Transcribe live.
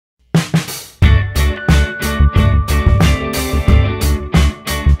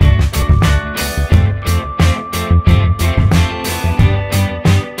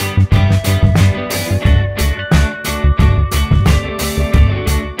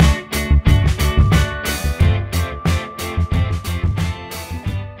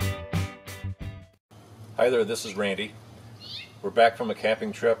there, this is Randy. We're back from a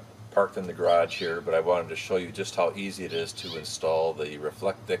camping trip, parked in the garage here, but I wanted to show you just how easy it is to install the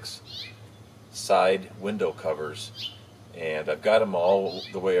Reflectix side window covers. And I've got them all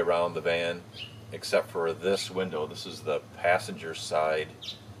the way around the van except for this window. This is the passenger side,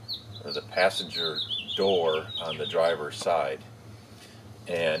 or the passenger door on the driver's side.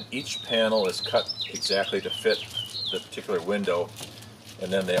 And each panel is cut exactly to fit the particular window,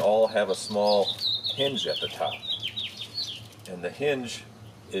 and then they all have a small hinge at the top. And the hinge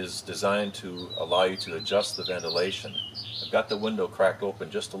is designed to allow you to adjust the ventilation. I've got the window cracked open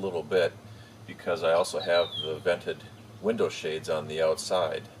just a little bit because I also have the vented window shades on the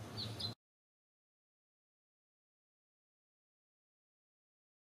outside.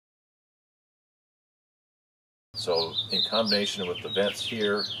 So in combination with the vents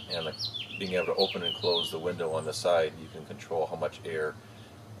here and being able to open and close the window on the side, you can control how much air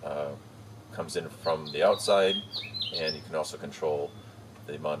comes in from the outside, and you can also control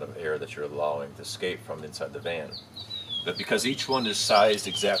the amount of air that you're allowing to escape from inside the van. But because each one is sized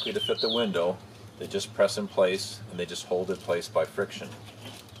exactly to fit the window, they just press in place and they just hold in place by friction.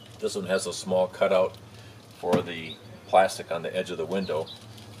 This one has a small cutout for the plastic on the edge of the window.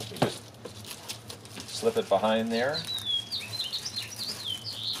 You just slip it behind there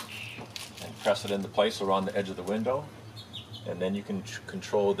and press it into place around the edge of the window, and then you can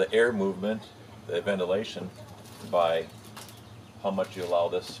control the air movement, the ventilation, by how much you allow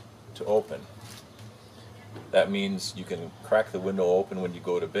this to open. That means you can crack the window open when you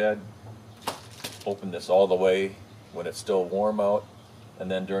go to bed, open this all the way when it's still warm out, and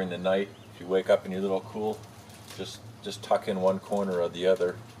then during the night, if you wake up and you're a little cool, just tuck in one corner or the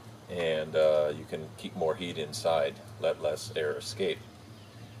other, and you can keep more heat inside, let less air escape.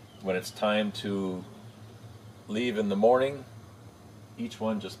 When it's time to leave in the morning, each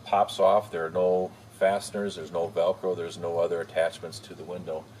one just pops off. There are no fasteners, there's no Velcro, there's no other attachments to the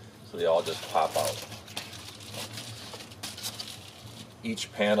window, so they all just pop out.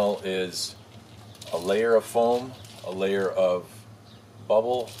 Each panel is a layer of foam, a layer of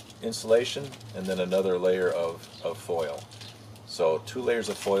bubble insulation, and then another layer of foil. So 2 layers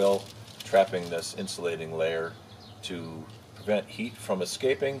of foil trapping this insulating layer to prevent heat from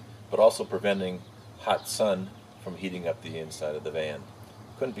escaping, but also preventing hot sun from heating up the inside of the van.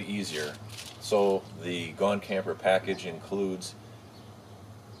 Couldn't be easier. So the GoneCamper package includes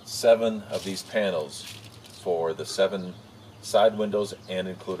 7 of these panels for the 7 side windows and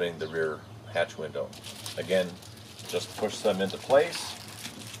including the rear hatch window. Again, just push them into place,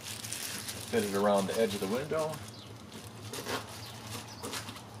 fit it around the edge of the window,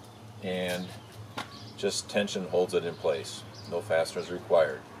 and just tension holds it in place. No fasteners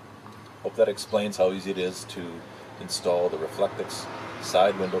required. Hope that explains how easy it is to install the Reflectix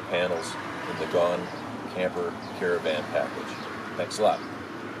side window panels in the GoneCamper Caravan package. Thanks a lot.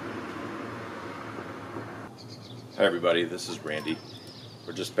 Hi everybody, this is Randy.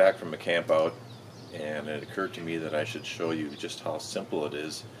 We're just back from a camp out, and it occurred to me that I should show you just how simple it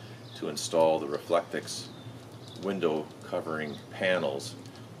is to install the Reflectix window covering panels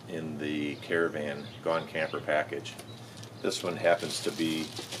in the Caravan GoneCamper package. This one happens to be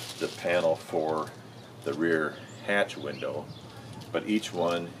the panel for the rear hatch window, but each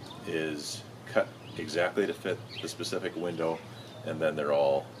one is cut exactly to fit the specific window, and then they're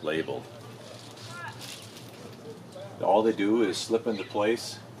all labeled. All they do is slip into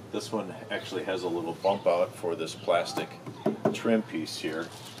place. This one actually has a little bump out for this plastic trim piece here.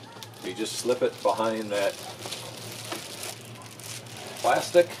 You just slip it behind that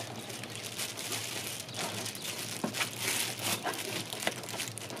plastic,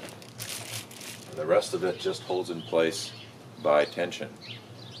 and the rest of it just holds in place by tension.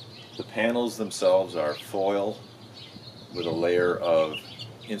 The panels themselves are foil with a layer of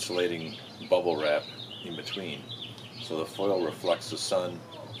insulating bubble wrap in between. So the foil reflects the sun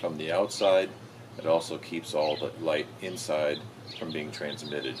from the outside. It also keeps all the light inside from being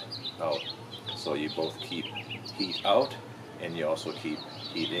transmitted out. So you both keep heat out and you also keep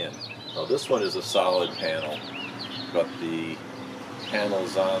heat in. Now this one is a solid panel, but the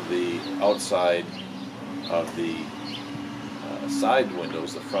panels on the outside of the side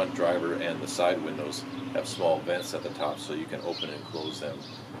windows, the front driver and the side windows, have small vents at the top, so you can open and close them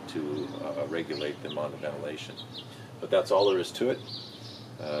to regulate the amount of ventilation. But that's all there is to it.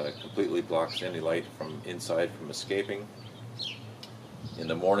 It completely blocks any light from inside from escaping. In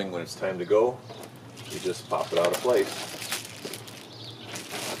the morning when it's time to go, you just pop it out of place.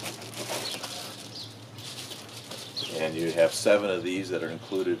 And you have 7 of these that are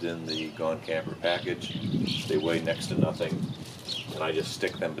included in the GoneCamper package. They weigh next to nothing, and I just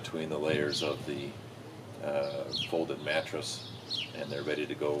stick them between the layers of the folded mattress, and they're ready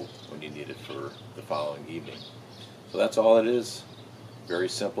to go when you need it for the following evening. So that's all it is. Very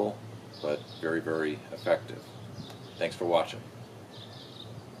simple, but very, very effective. Thanks for watching.